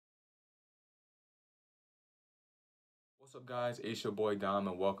What's up, guys? It's your boy Dime,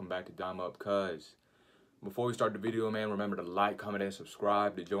 and welcome back to Dime Up Cuz. Before we start the video, man, remember to like, comment, and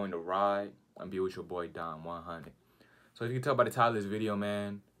subscribe to join the ride. I'm Beal with your boy Dime 100. So if you can tell by the title of this video,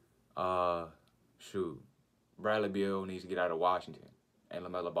 man, Bradley Beal needs to get out of Washington, and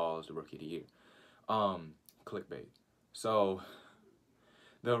LaMelo Ball is the Rookie of the Year. Clickbait. So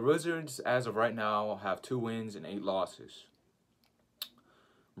the Wizards, as of right now, have 2 wins and 8 losses.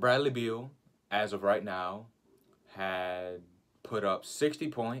 Bradley Beal, as of right now, had put up 60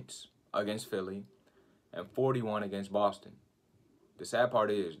 points against Philly and 41 against Boston. The sad part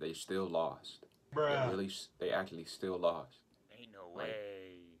is they still lost. They actually still lost. Ain't no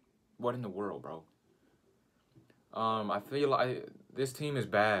way. What in the world, bro? I feel like this team is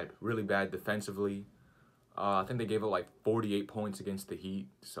bad, really bad defensively. I think they gave up like 48 points against the Heat.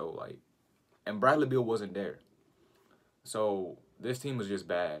 So and Bradley Beal wasn't there. So this team was just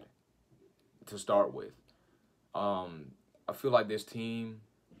bad to start with. I feel like this team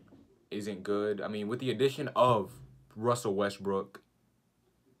isn't good. I mean, with the addition of Russell Westbrook,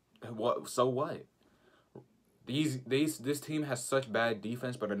 so what? This team has such bad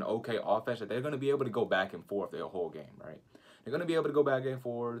defense but an okay offense that they're going to be able to go back and forth their whole game, right? They're going to be able to go back and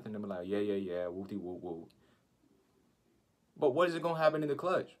forth and they'll be like, yeah, whoop-de-whoop-whoop. But what is it going to happen in the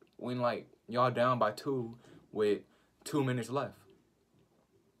clutch when, y'all down by 2 with 2 minutes left?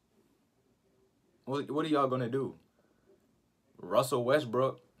 What are y'all going to do? Russell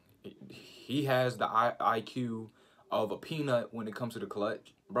Westbrook, he has the IQ of a peanut when it comes to the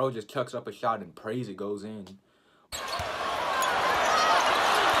clutch. Bro just chucks up a shot and prays it goes in. Thunder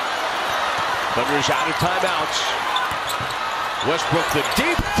out of timeouts. Westbrook the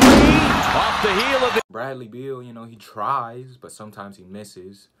deep 3 off the heel of it. Bradley Beal, he tries, but sometimes he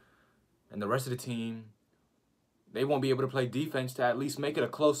misses. And the rest of the team, they won't be able to play defense to at least make it a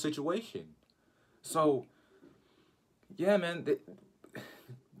close situation. So, yeah, man,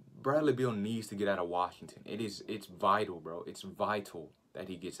 Bradley Beal needs to get out of Washington. It's vital, bro. It's vital that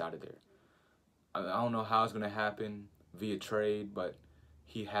he gets out of there. I don't know how it's going to happen via trade, but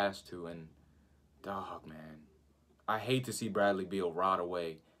he has to. And, dog, man, I hate to see Bradley Beal rot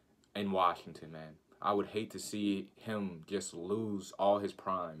away in Washington, man. I would hate to see him just lose all his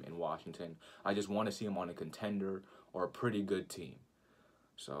prime in Washington. I just want to see him on a contender or a pretty good team.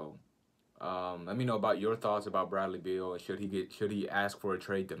 So let me know about your thoughts about Bradley Beal. Should he ask for a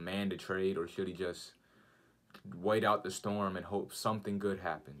trade, demand a trade, or should he just wait out the storm and hope something good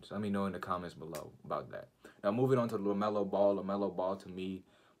happens? Let me know in the comments below about that. Now, moving on to LaMelo Ball. LaMelo Ball, to me,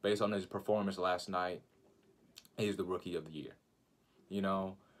 based on his performance last night, is the Rookie of the Year.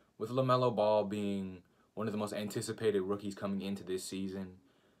 With LaMelo Ball being one of the most anticipated rookies coming into this season,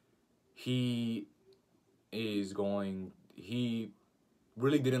 he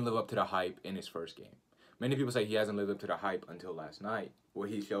really didn't live up to the hype in his first game. Many people say he hasn't lived up to the hype until last night, where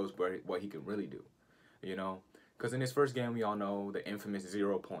he shows what he can really do. Because in his first game, we all know the infamous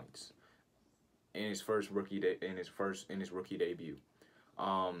 0 points in his first rookie debut.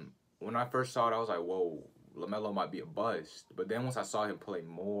 When I first saw it, I was like, whoa, LaMelo might be a bust. But then once I saw him play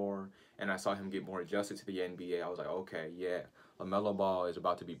more and I saw him get more adjusted to the NBA, I was like, okay, yeah, LaMelo Ball is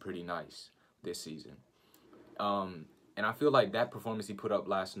about to be pretty nice this season. And I feel like that performance he put up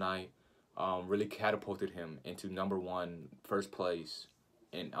last night really catapulted him into #1 first place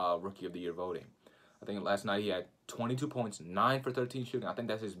in Rookie of the Year voting. I think last night he had 22 points, 9 for 13 shooting. I think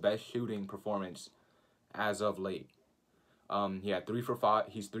that's his best shooting performance as of late. He had 3 for 5.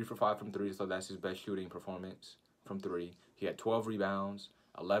 He's 3 for 5 from 3, so that's his best shooting performance from 3. He had 12 rebounds,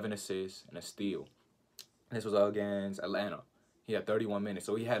 11 assists, and a steal. This was against Atlanta. He had 31 minutes,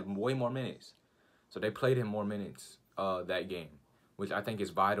 so he had way more minutes. So they played him more minutes that game, which I think is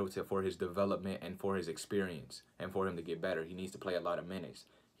vital for his development and for his experience and for him to get better. He needs to play a lot of minutes.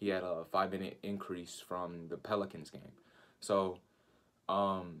 He had a 5-minute increase from the Pelicans game. So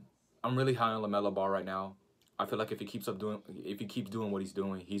I'm really high on LaMelo Ball right now. I feel like if he keeps doing what he's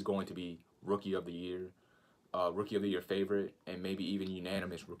doing, he's going to be Rookie of the Year, Rookie of the Year favorite, and maybe even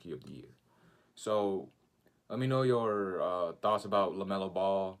unanimous Rookie of the Year. So let me know your thoughts about LaMelo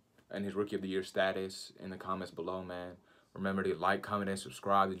Ball and his Rookie of the Year status in the comments below, man. Remember to like, comment, and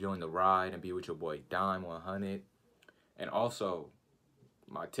subscribe to join the ride and be with your boy Dime 100. And also,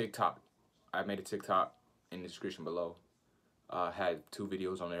 my TikTok. I made a TikTok in the description below. Had 2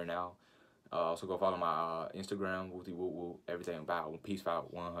 videos on there now. Also, go follow my Instagram, woo everything about. Peace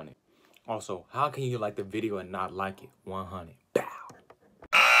out, 100. Also, how can you like the video and not like it? 100.